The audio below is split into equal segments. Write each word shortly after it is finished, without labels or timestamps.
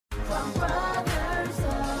brothers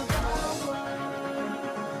of the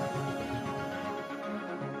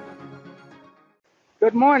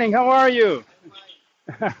Good morning. How are you?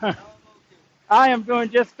 I am doing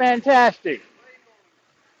just fantastic.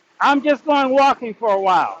 I'm just going walking for a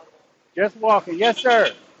while. Just walking. Yes,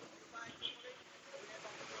 sir.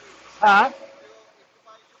 Huh?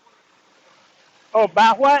 Oh,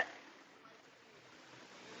 about what?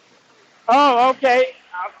 Oh, okay.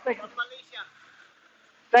 I was thinking.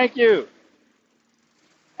 Thank you.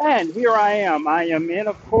 And here I am. I am in,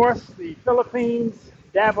 of course, the Philippines,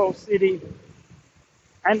 Davao City,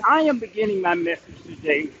 and I am beginning my message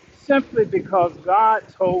today simply because God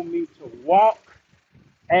told me to walk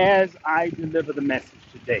as I deliver the message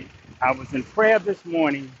today. I was in prayer this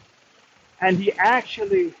morning, and He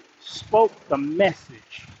actually spoke the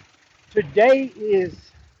message. Today is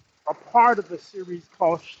a part of the series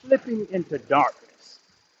called Slipping into Darkness.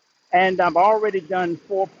 And I've already done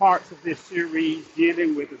 4 parts of this series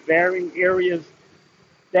dealing with varying areas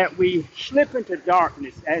that we slip into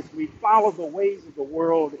darkness as we follow the ways of the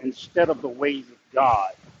world instead of the ways of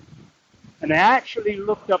God. And I actually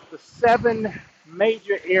looked up the 7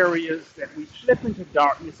 major areas that we slip into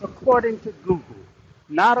darkness according to Google,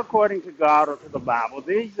 not according to God or to the Bible.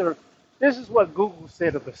 This is what Google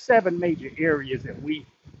said of the 7 major areas that we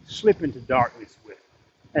slip into darkness with.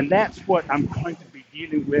 And that's what I'm going to be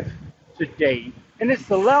dealing with today. And it's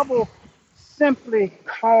the level simply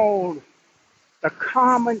called the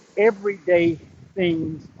common everyday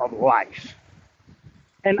things of life.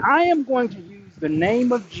 And I am going to use the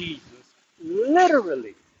name of Jesus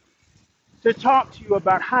literally to talk to you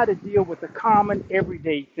about how to deal with the common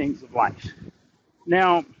everyday things of life.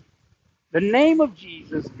 Now, the name of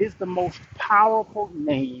Jesus is the most powerful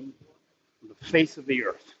name on the face of the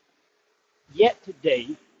earth. Yet today,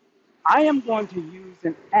 I am going to use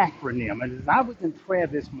an acronym. And as I was in prayer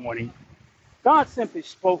this morning, God simply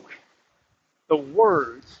spoke the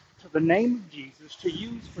words to the name of Jesus to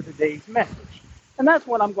use for today's message. And that's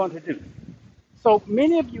what I'm going to do. So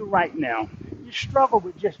many of you right now, you struggle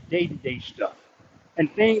with just day-to-day stuff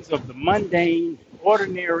and things of the mundane,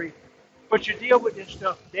 ordinary, but you deal with this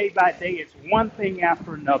stuff day by day. It's one thing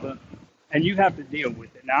after another, and you have to deal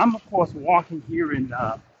with it. Now, I'm, of course, walking here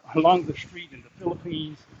along the street in the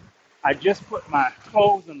Philippines. I just put my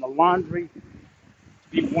clothes in the laundry to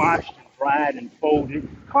be washed and dried and folded.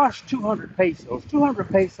 It costs 200 pesos. 200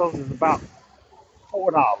 pesos is about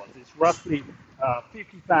 $4. It's roughly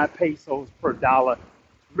 55 pesos per dollar.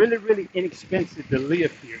 Really, really inexpensive to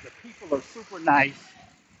live here. The people are super nice.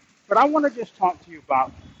 But I want to just talk to you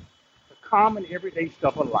about the common everyday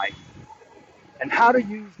stuff of life and how to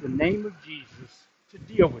use the name of Jesus to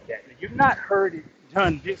deal with that. Now, you've not heard it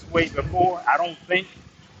done this way before, I don't think,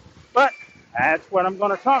 but that's what I'm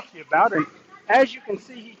going to talk to you about. And as you can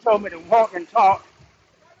see, he told me to walk and talk,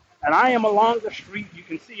 and I am along the street. You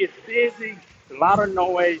can see it's busy, a lot of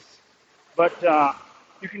noise, but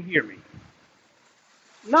you can hear me.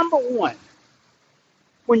 Number one,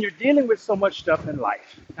 when you're dealing with so much stuff in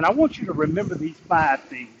life, and I want you to remember these 5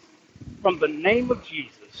 things from the name of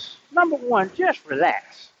Jesus. Number one, just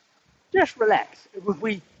relax. Just relax.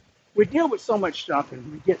 We deal with so much stuff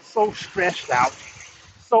and we get so stressed out,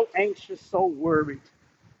 so anxious, so worried.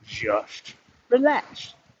 Just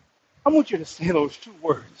relax. I want you to say those 2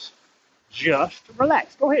 words. Just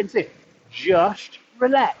relax. Go ahead and say it. Just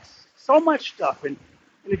relax. So much stuff, and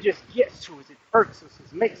it just gets to us. It hurts us.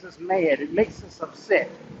 It makes us mad. It makes us upset.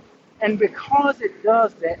 And because it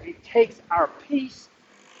does that, it takes our peace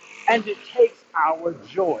and it takes our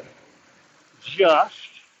joy. Just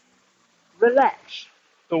relax.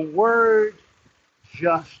 The word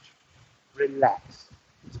just relax.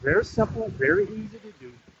 It's very simple, very easy to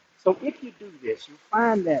do. So if you do this, you'll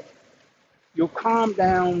find that you'll calm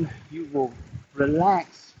down, you will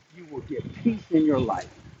relax, you will get peace in your life.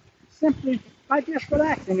 Simply by just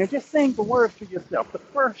relaxing and just saying the words to yourself. The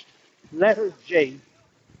first letter J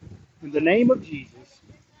in the name of Jesus,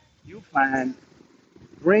 you find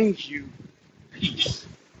brings you peace.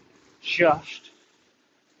 Just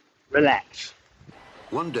relax.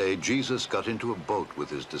 One day, Jesus got into a boat with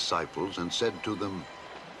his disciples and said to them,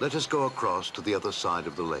 "Let us go across to the other side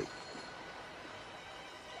of the lake."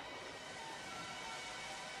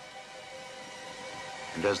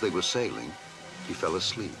 And as they were sailing, he fell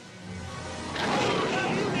asleep.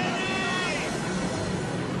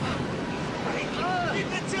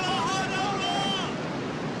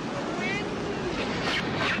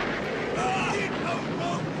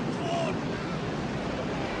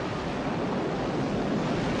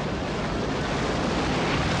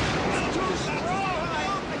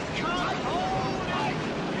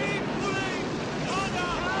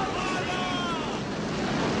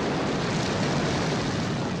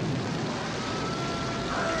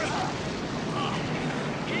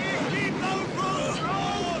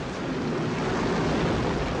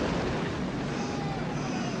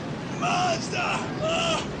 Master!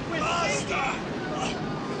 Master!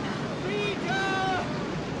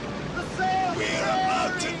 We're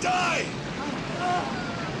about to die!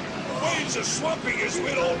 Waves are swamping us,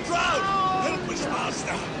 we'll all drown! Help us,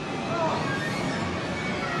 Master!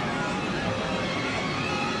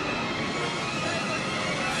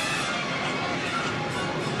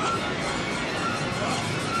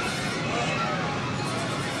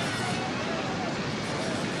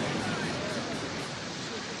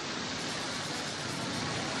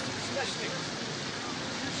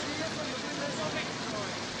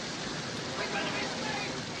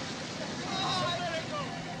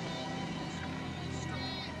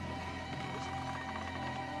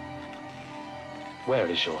 Where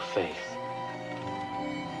is your faith?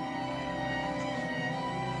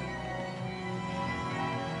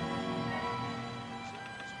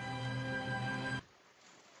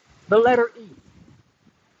 The letter E.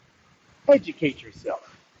 Educate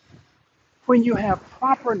yourself. When you have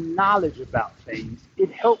proper knowledge about things,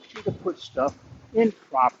 it helps you to put stuff in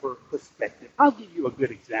proper perspective. I'll give you a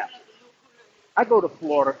good example. I go to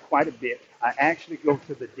Florida quite a bit. I actually go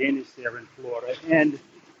to the dentist there in Florida. And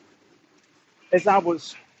as I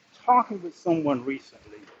was talking with someone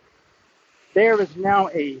recently, there is now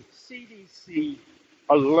a CDC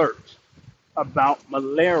alert about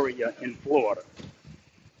malaria in Florida.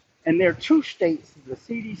 And there are two states the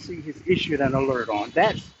CDC has issued an alert on.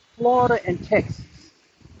 That's Florida and Texas,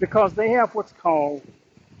 because they have what's called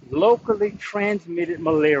locally transmitted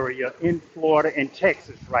malaria in Florida and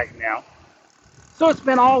Texas right now. So it's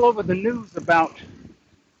been all over the news about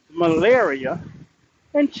malaria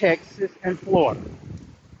in Texas and Florida.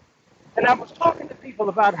 And I was talking to people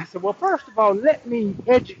about it. I said, well, first of all, let me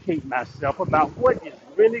educate myself about what is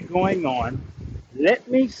really going on. Let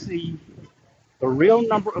me see the real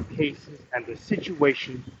number of cases and the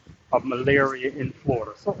situation of malaria in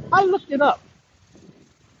Florida. So I looked it up.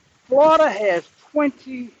 Florida has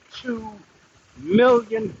 22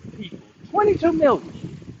 million people. 22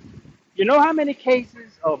 million. You know how many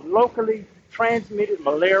cases of locally transmitted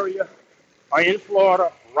malaria are in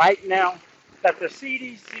Florida right now? That the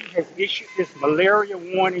CDC has issued this malaria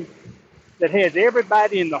warning that has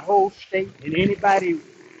everybody in the whole state and anybody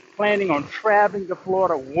planning on traveling to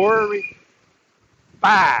Florida worried.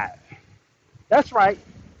 5. That's right.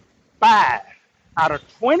 5 out of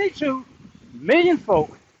 22 million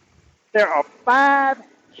folk, there are 5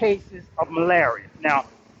 cases of malaria. Now,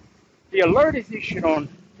 the alert is issued on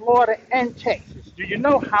Florida and Texas. Do you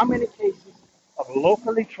know how many cases of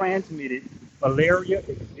locally transmitted malaria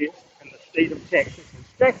exist in the state of Texas? And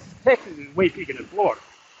Texas is way bigger than Florida.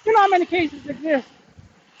 You know how many cases exist?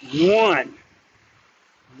 One.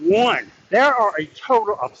 There are a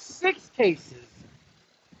total of 6 cases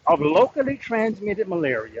of locally transmitted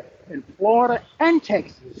malaria in Florida and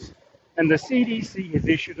Texas, and the CDC has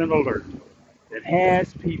issued an alert that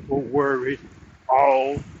has people worried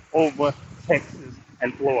all over Texas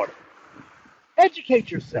and Florida. Educate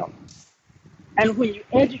yourself. And when you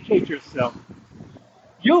educate yourself,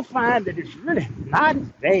 you'll find that it's really not as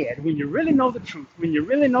bad when you really know the truth, when you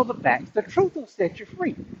really know the facts. The truth will set you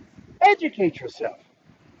free. Educate yourself.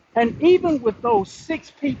 And even with those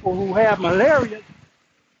 6 people who have malaria,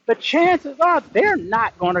 the chances are they're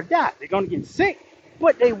not going to die. They're going to get sick,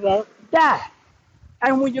 but they won't die.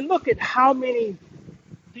 And when you look at how many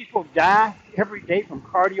people die every day from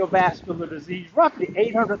cardiovascular disease, roughly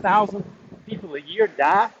 800,000 people a year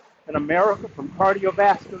die in America from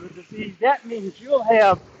cardiovascular disease. That means you'll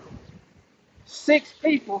have 6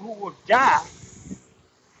 people who will die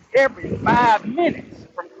every 5 minutes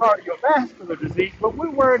from cardiovascular disease, but we're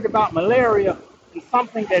worried about malaria and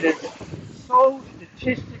something that is so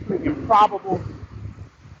statistically improbable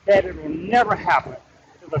that it will never happen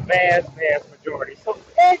to the vast majority. So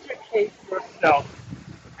educate yourself,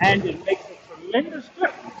 and it makes a tremendous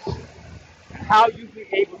difference in how you be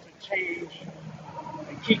able to change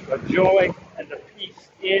and keep the joy and the peace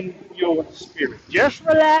in your spirit. Just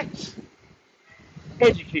relax,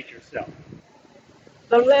 educate yourself.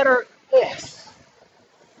 The letter S,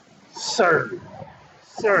 serve.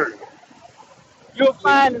 Serve. You'll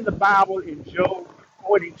find in the Bible in Job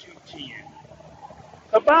 42:10.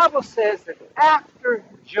 The Bible says that after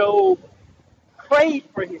Job prayed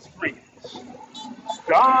for his friends,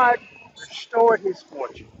 God restored his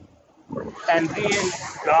fortune, and then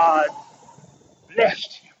God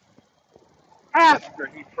blessed him after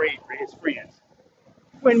he prayed for his friends.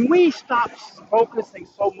 When we stop focusing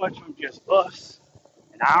so much on just us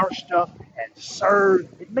and our stuff and serve,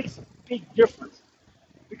 it makes a big difference,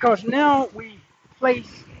 because now we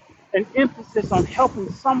place an emphasis on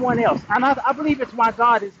helping someone else. And I believe it's why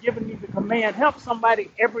God has given me the command, help somebody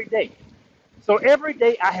every day. So every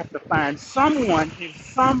day I have to find someone in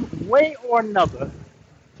some way or another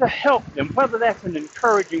to help them, whether that's an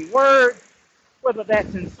encouraging word, whether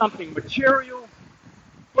that's in something material,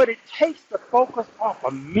 but it takes the focus off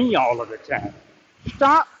of me all of the time.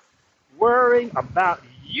 Stop worrying about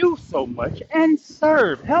you so much and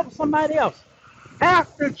serve. Help somebody else.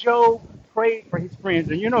 After Job prayed for his friends,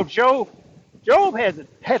 and you know, Job had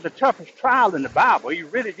the toughest trial in the Bible. He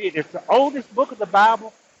really did. It's the oldest book of the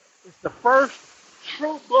Bible. It's the first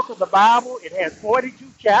true book of the Bible. It has 42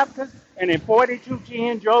 chapters, and in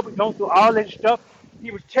 42:10, Job was going through all this stuff.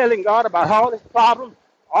 He was telling God about all his problems,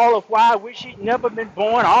 all of why I wish he'd never been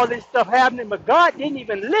born, all this stuff happening. But God didn't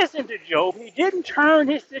even listen to Job. He didn't turn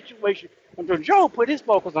his situation until Job put his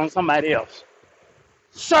focus on somebody else.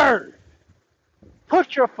 Serve.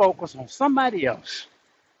 Put your focus on somebody else.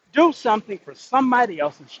 Do something for somebody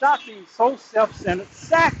else and stop being so self-centered.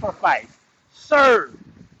 Sacrifice. Serve.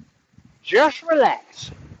 Just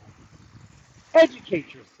relax.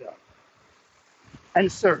 Educate yourself. And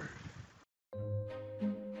serve.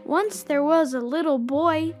 Once there was a little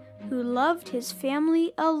boy who loved his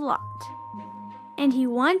family a lot, and he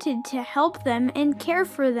wanted to help them and care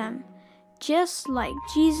for them, just like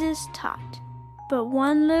Jesus taught. But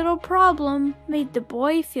one little problem made the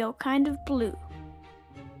boy feel kind of blue.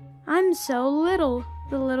 I'm so little,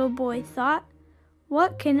 the little boy thought.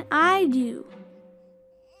 What can I do?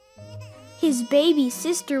 His baby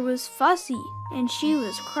sister was fussy, and she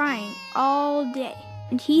was crying all day.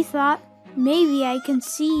 And he thought, maybe I can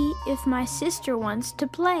see if my sister wants to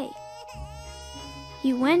play.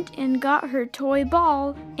 He went and got her toy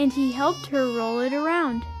ball, and he helped her roll it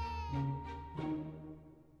around.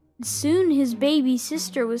 Soon his baby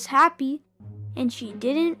sister was happy, and she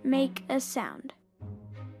didn't make a sound.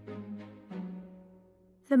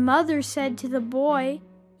 The mother said to the boy,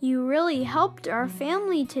 "You really helped our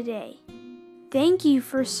family today. Thank you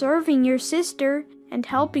for serving your sister and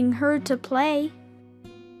helping her to play.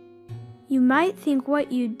 You might think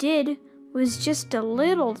what you did was just a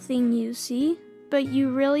little thing, you see, but you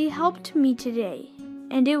really helped me today,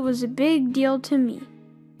 and it was a big deal to me."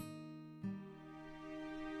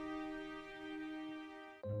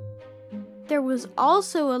 There was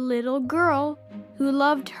also a little girl who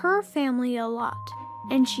loved her family a lot,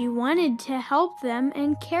 and she wanted to help them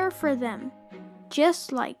and care for them,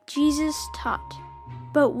 just like Jesus taught.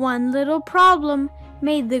 But one little problem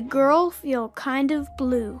made the girl feel kind of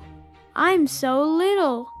blue. I'm so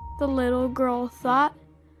little, the little girl thought.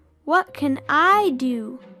 What can I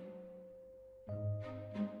do?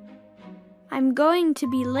 I'm going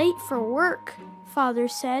to be late for work, Father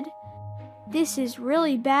said. This is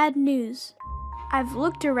really bad news. I've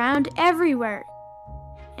looked around everywhere,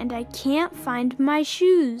 and I can't find my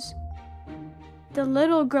shoes. The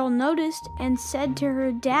little girl noticed and said to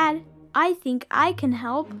her dad, I think I can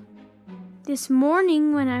help. This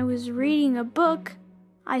morning when I was reading a book,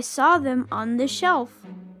 I saw them on the shelf.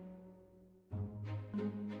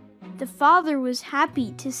 The father was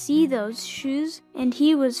happy to see those shoes, and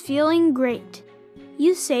he was feeling great.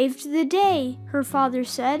 You saved the day, her father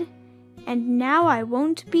said, and now I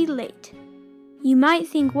won't be late. You might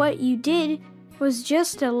think what you did was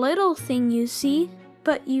just a little thing, you see,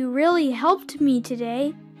 but you really helped me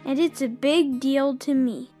today, and it's a big deal to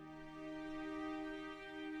me.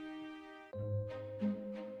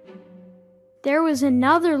 There was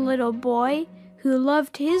another little boy who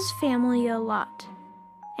loved his family a lot,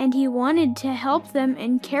 and he wanted to help them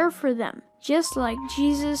and care for them, just like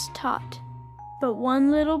Jesus taught. But one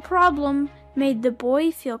little problem made the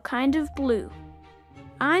boy feel kind of blue.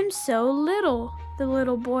 I'm so little, the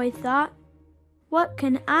little boy thought. What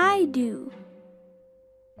can I do?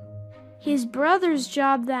 His brother's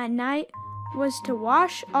job that night was to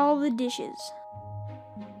wash all the dishes.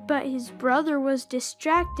 But his brother was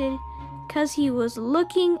distracted because he was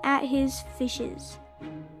looking at his fishes.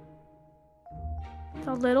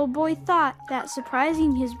 The little boy thought that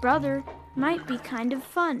surprising his brother might be kind of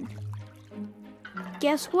fun.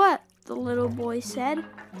 Guess what? The little boy said.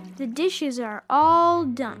 The dishes are all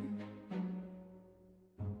done.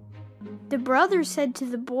 The brother said to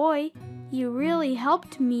the boy, You really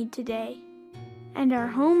helped me today, and our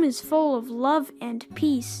home is full of love and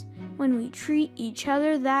peace when we treat each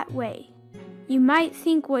other that way. You might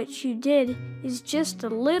think what you did is just a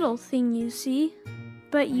little thing, you see,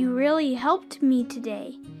 but you really helped me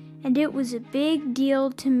today, and it was a big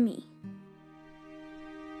deal to me.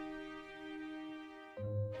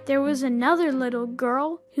 There was another little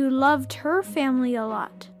girl who loved her family a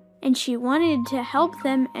lot, and she wanted to help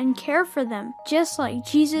them and care for them, just like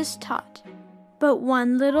Jesus taught. But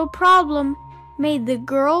one little problem made the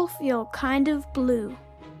girl feel kind of blue.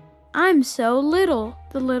 I'm so little,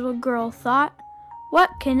 the little girl thought. What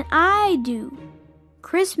can I do?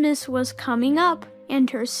 Christmas was coming up, and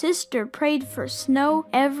her sister prayed for snow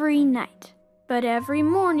every night. But every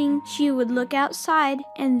morning she would look outside,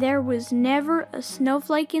 and there was never a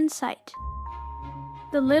snowflake in sight.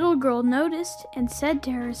 The little girl noticed and said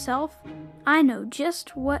to herself, I know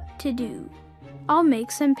just what to do. I'll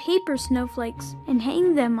make some paper snowflakes and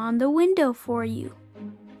hang them on the window for you.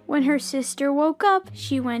 When her sister woke up,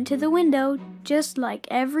 she went to the window just like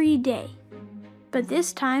every day. But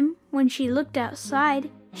this time, when she looked outside,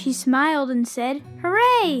 she smiled and said,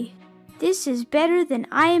 Hooray! This is better than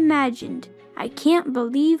I imagined. I can't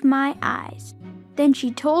believe my eyes. Then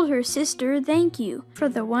she told her sister thank you for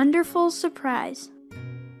the wonderful surprise.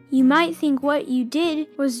 You might think what you did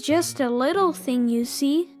was just a little thing, you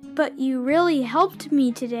see, but you really helped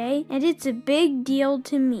me today, and it's a big deal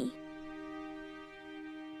to me.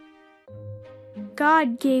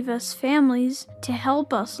 God gave us families to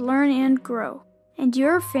help us learn and grow, and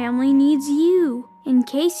your family needs you, in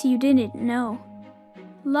case you didn't know.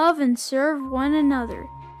 Love and serve one another.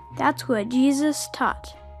 That's what Jesus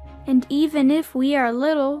taught. And even if we are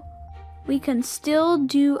little, we can still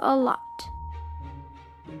do a lot.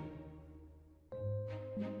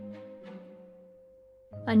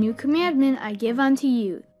 A new commandment I give unto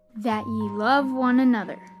you, that ye love one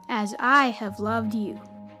another, as I have loved you,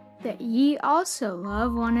 that ye also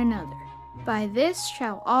love one another. By this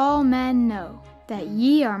shall all men know that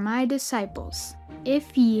ye are my disciples,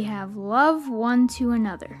 if ye have love one to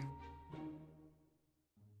another.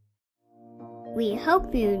 We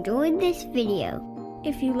hope you enjoyed this video.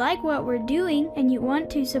 If you like what we're doing and you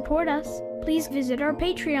want to support us, please visit our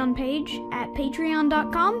Patreon page at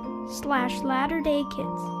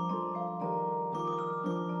patreon.com/LatterdayKids.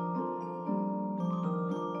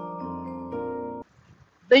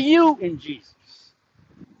 The you in Jesus.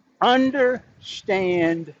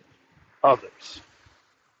 Understand others.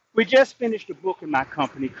 We just finished a book in my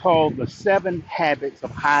company called The 7 Habits of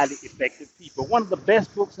Highly Effective People. One of the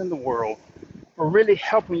best books in the world for really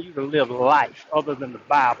helping you to live life other than the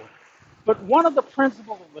Bible. But one of the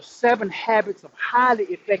principles of the 7 habits of highly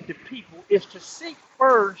effective people is to seek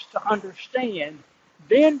first to understand,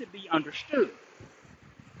 then to be understood.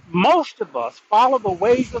 Most of us follow the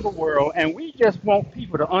ways of the world, and we just want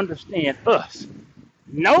people to understand us.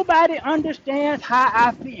 Nobody understands how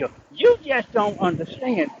I feel. You just don't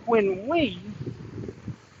understand. When we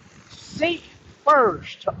seek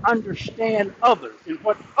first to understand others and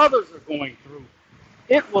what others are going through,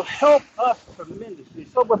 it will help us tremendously.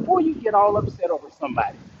 So before you get all upset over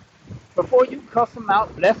somebody, before you cuss them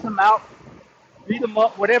out, bless them out, beat them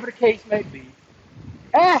up, whatever the case may be,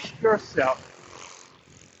 ask yourself,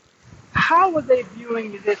 how are they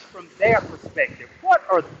viewing this from their perspective? What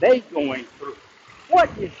are they going through? What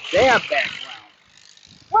is their background?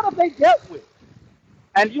 What have they dealt with?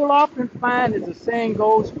 And you'll often find, as the saying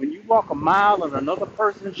goes, when you walk a mile in another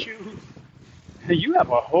person's shoes, you have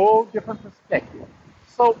a whole different perspective.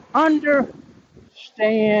 So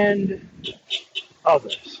understand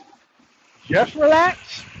others. Just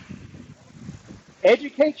relax.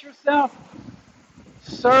 Educate yourself.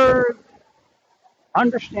 Serve.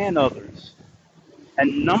 Understand others.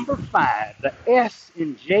 And number 5, the S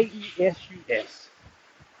in JESUS.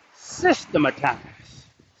 Systematize.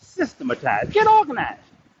 Systematize. Get organized.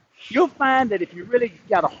 You'll find that if you really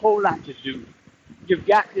got a whole lot to do, you've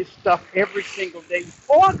got this stuff every single day.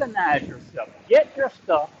 Organize yourself. Get your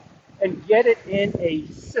stuff and get it in a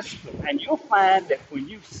system. And you'll find that when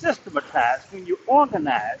you systematize, when you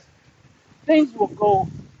organize, things will go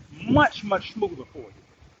much, much smoother for you.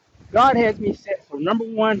 God has me set, so number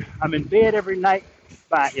 1, I'm in bed every night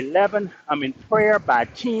by 11. I'm in prayer by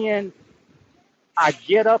 10. I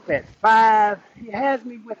get up at 5. He has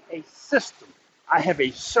me with a system. I have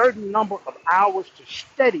a certain number of hours to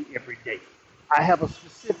study every day. I have a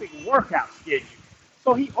specific workout schedule.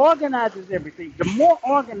 So he organizes everything. The more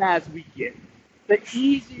organized we get, the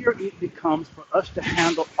easier it becomes for us to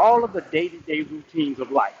handle all of the day-to-day routines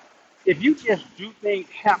of life. If you just do things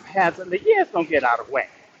haphazardly, yeah, it's going to get out of whack.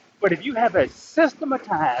 But if you have a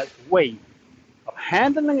systematized way of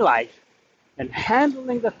handling life and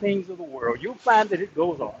handling the things of the world, you'll find that it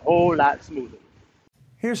goes a whole lot smoother.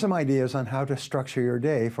 Here's some ideas on how to structure your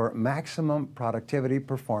day for maximum productivity,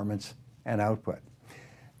 performance, and output.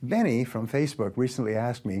 Benny from Facebook recently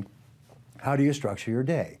asked me, how do you structure your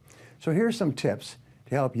day? So here's some tips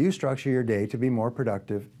to help you structure your day to be more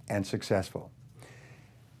productive and successful.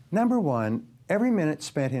 Number 1, Every minute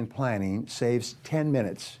spent in planning saves 10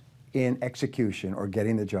 minutes in execution or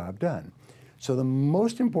getting the job done. So the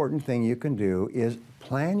most important thing you can do is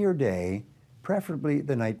plan your day, preferably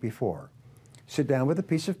the night before. Sit down with a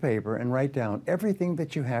piece of paper and write down everything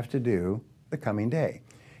that you have to do the coming day.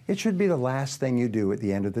 It should be the last thing you do at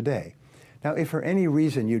the end of the day. Now, if for any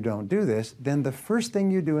reason you don't do this, then the first thing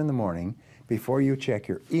you do in the morning, before you check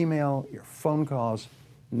your email, your phone calls,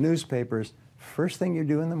 newspapers, first thing you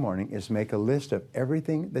do in the morning is make a list of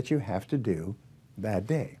everything that you have to do that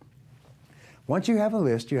day. Once you have a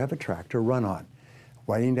list, you have a track to run on.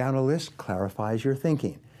 Writing down a list clarifies your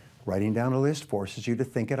thinking. Writing down a list forces you to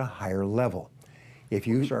think at a higher level. If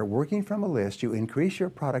you start working from a list, you increase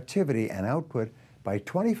your productivity and output by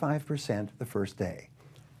 25% the first day.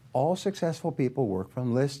 All successful people work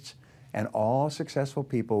from lists, and all successful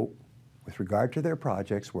people, with regard to their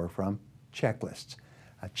projects, work from checklists.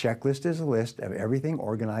 A checklist is a list of everything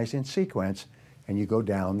organized in sequence, and you go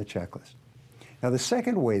down the checklist. Now, the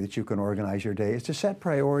second way that you can organize your day is to set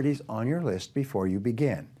priorities on your list before you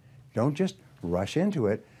begin. Don't just rush into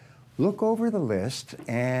it. Look over the list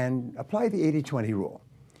and apply the 80-20 rule.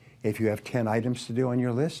 If you have 10 items to do on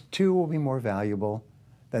your list, 2 will be more valuable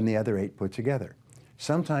than the other 8 put together.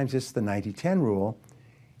 Sometimes it's the 90-10 rule.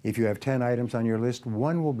 If you have 10 items on your list,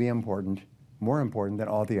 1 will be more important than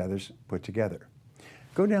all the others put together.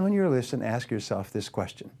 Go down your list and ask yourself this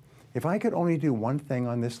question. If I could only do one thing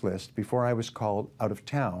on this list before I was called out of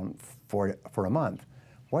town for a month,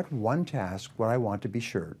 what one task would I want to be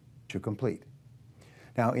sure to complete?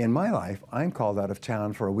 Now, in my life, I'm called out of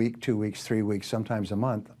town for a week, 2 weeks, 3 weeks, sometimes a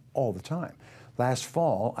month, all the time. Last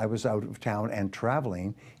fall, I was out of town and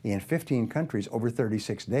traveling in 15 countries over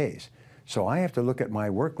 36 days. So I have to look at my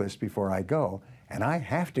work list before I go, and I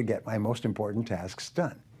have to get my most important tasks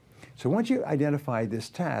done. So once you identify this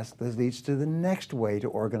task, this leads to the next way to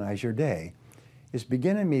organize your day, is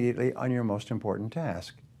begin immediately on your most important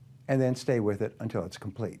task, and then stay with it until it's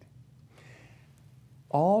complete.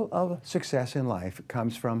 All of success in life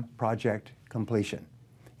comes from project completion.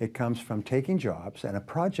 It comes from taking jobs, and a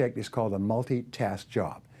project is called a multi-task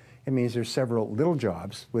job. It means there's several little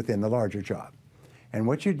jobs within the larger job. And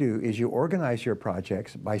what you do is you organize your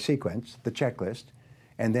projects by sequence, the checklist,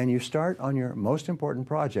 and then you start on your most important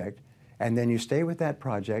project, and then you stay with that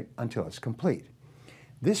project until it's complete.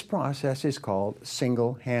 This process is called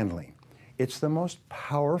single handling. It's the most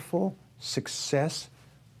powerful success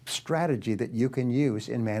strategy that you can use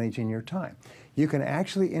in managing your time. You can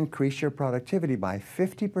actually increase your productivity by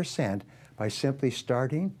 50% by simply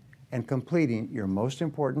starting and completing your most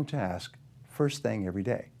important task first thing every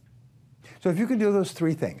day. So if you can do those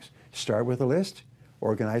 3 things, start with a list,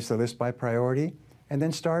 organize the list by priority, and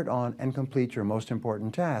then start on and complete your most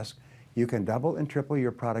important task, you can double and triple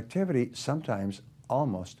your productivity, sometimes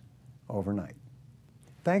almost overnight.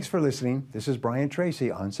 Thanks for listening. This is Brian Tracy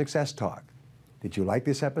on Success Talk. Did you like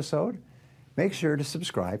this episode? Make sure to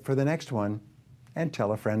subscribe for the next one and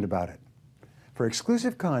tell a friend about it. For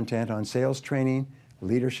exclusive content on sales training,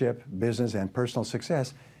 leadership, business, and personal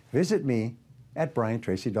success, visit me at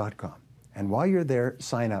briantracy.com. And while you're there,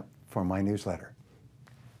 sign up for my newsletter.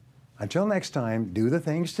 Until next time, do the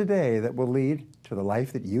things today that will lead to the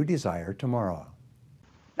life that you desire tomorrow.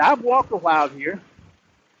 Now, I've walked a while here.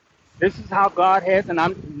 This is how God has, and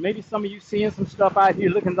maybe some of you seeing some stuff out here,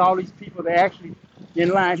 looking at all these people. They're actually in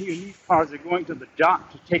line here. These cars are going to the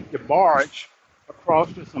dock to take the barge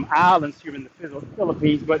across to some islands here in the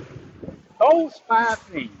Philippines. But those 5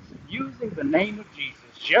 things, using the name of Jesus,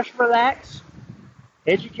 just relax,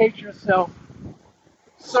 educate yourself,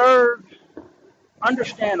 serve,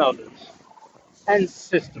 understand others, and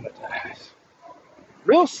systematize.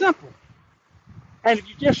 Real simple. And if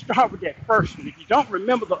you just start with that first one, if you don't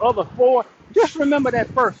remember the other 4, just remember that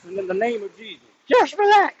first one in the name of Jesus. Just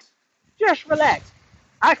relax. Just relax.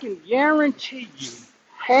 I can guarantee you,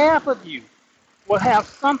 half of you will have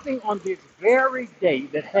something on this very day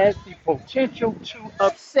that has the potential to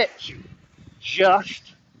upset you.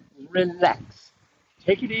 Just relax.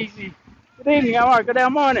 Take it easy. Good evening. How are you?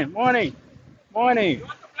 Good morning. Morning. Morning.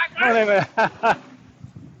 Morning.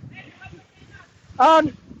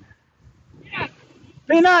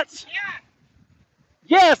 Peanuts? Yeah.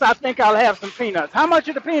 Yes, I think I'll have some peanuts. How much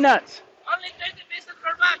are the peanuts? Only 20 pesos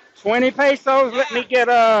per bag. 20 pesos? Yeah. Let me get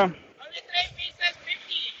Only 3 pieces,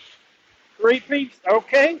 50. 3 pieces? Okay.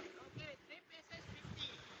 Okay, 3 pieces, 50.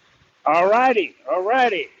 All righty. All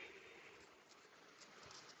righty.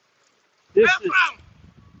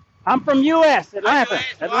 I'm from U.S., Atlanta. US.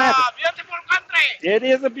 Atlanta. Wow, beautiful country. It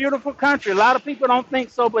is a beautiful country. A lot of people don't think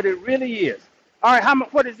so, but it really is. All right, how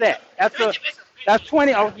much? What is that? That's 20 pesos. That's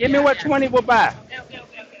 20. Oh, give me what 20 will buy. Okay.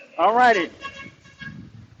 All righty.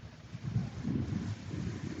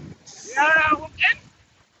 walking.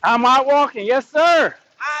 I'm out walking. Yes, sir.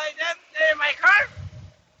 Then my car.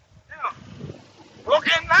 No.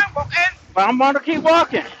 Walking now, walking. But I'm going to keep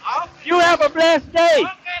walking. Okay. You have a blessed day.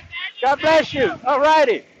 Okay, God bless you. All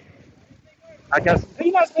righty. I got some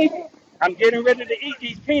peanuts, people. I'm getting ready to eat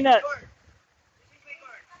these peanuts.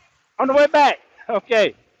 On the way back.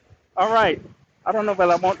 Okay. All right. I don't know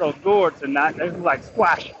whether I want those gourds or not. They look like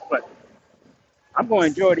squash, but I'm going to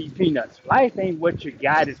enjoy these peanuts. Life ain't what you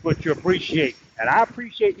got, it's what you appreciate. And I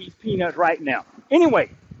appreciate these peanuts right now. Anyway,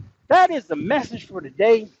 that is the message for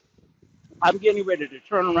today. I'm getting ready to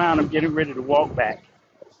turn around. I'm getting ready to walk back.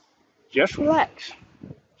 Just relax.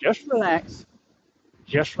 Just relax.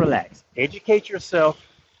 Just relax. Educate yourself.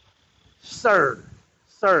 Serve.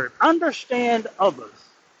 Serve. Understand others.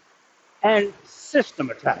 And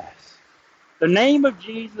systematize. The name of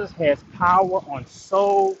Jesus has power on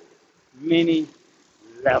so many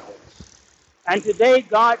levels. And today,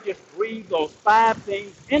 God just breathed those 5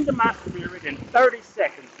 things into my spirit in 30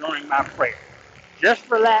 seconds during my prayer. Just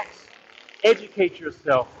relax, educate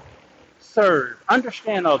yourself, serve,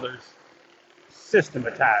 understand others,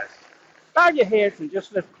 systematize. Bow your heads and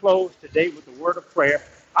just let's close today with a word of prayer.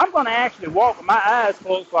 I'm going to actually walk with my eyes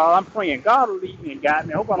closed while I'm praying. God will lead me and guide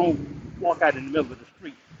me. I hope I don't walk out in the middle of the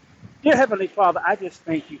street. Dear Heavenly Father, I just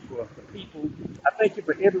thank you for the people. I thank you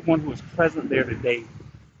for everyone who is present there today.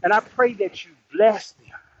 And I pray that you bless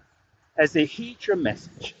them as they heed your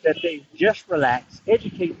message, that they just relax,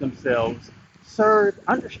 educate themselves, serve,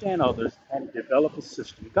 understand others, and develop a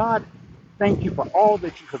system. God, thank you for all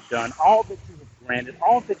that you have done, all that you have granted,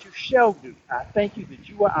 all that you shall do. I thank you that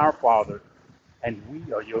you are our Father, and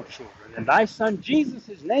we are your children. In thy Son,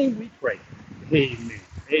 Jesus' name we pray. Amen.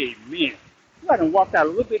 Amen. I done walked out a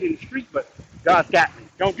little bit in the street, but God's got me.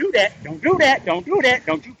 Don't do that. Don't do that. Don't do that.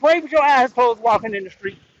 Don't you pray with your eyes closed walking in the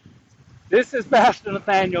street. This is Pastor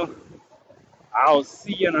Nathaniel. I'll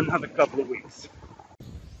see you in another couple of weeks.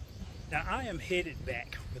 Now I am headed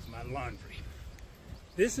back with my laundry.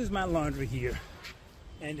 This is my laundry here,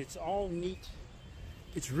 and it's all neat.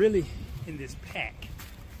 It's really in this pack.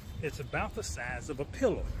 It's about the size of a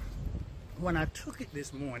pillow. When I took it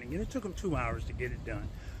this morning, and it took them 2 hours to get it done,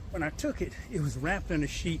 when I took it, it was wrapped in a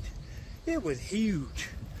sheet. It was huge.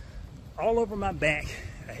 All over my back,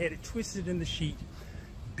 I had it twisted in the sheet.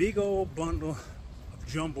 Big old bundle of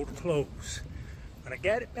jumbled clothes. When I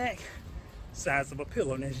got it back, size of a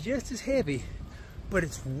pillow. And it's just as heavy, but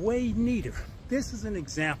it's way neater. This is an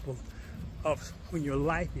example of when your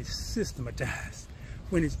life is systematized,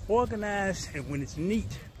 when it's organized and when it's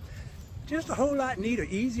neat. Just a whole lot neater,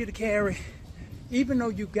 easier to carry, even though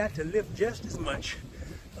you've got to lift just as much.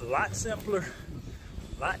 A lot simpler,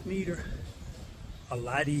 a lot neater, a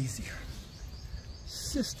lot easier.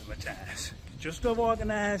 Systematized. Just go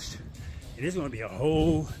organized, and it's going to be a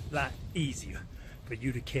whole lot easier for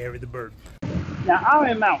you to carry the burden. Now, I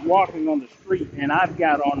am out walking on the street, and I've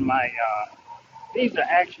got on my, these are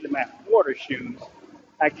actually my water shoes.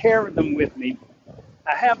 I carry them with me.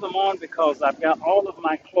 I have them on because I've got all of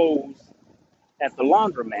my clothes at the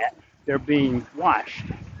laundromat. They're being washed,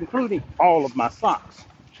 including all of my socks.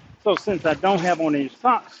 So since I don't have on any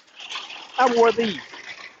socks, I wore these.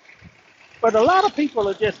 But a lot of people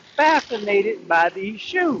are just fascinated by these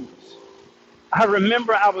shoes. I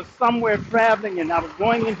remember I was somewhere traveling and I was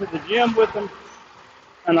going into the gym with them,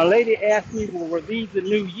 and a lady asked me, well, were these the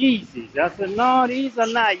new Yeezys? I said, no, these are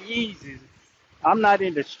not Yeezys. I'm not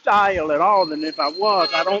into style at all, and if I was,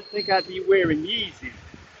 I don't think I'd be wearing Yeezys.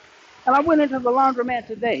 And I went into the laundromat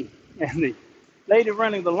today, and the lady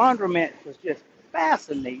running the laundromat was just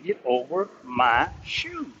fascinated over my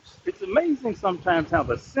shoes. It's amazing sometimes how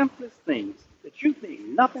the simplest things that you think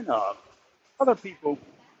nothing of, other people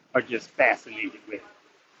are just fascinated with.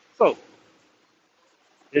 So,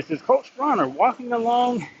 this is Coach Bronner walking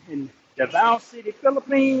along in Davao City,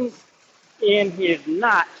 Philippines in his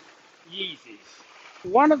not Yeezys.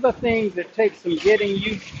 One of the things that takes some getting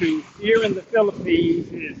used to here in the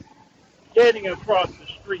Philippines is getting across the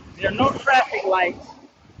street. There are no traffic lights,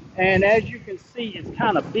 and as you can see, it's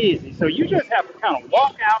kind of busy. So you just have to kind of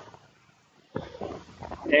walk out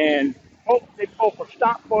and hope they pull for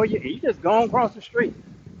stop for you, and you just go on across the street.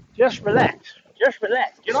 Just relax. Just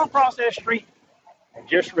relax. Get on across that street and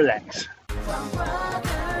just relax.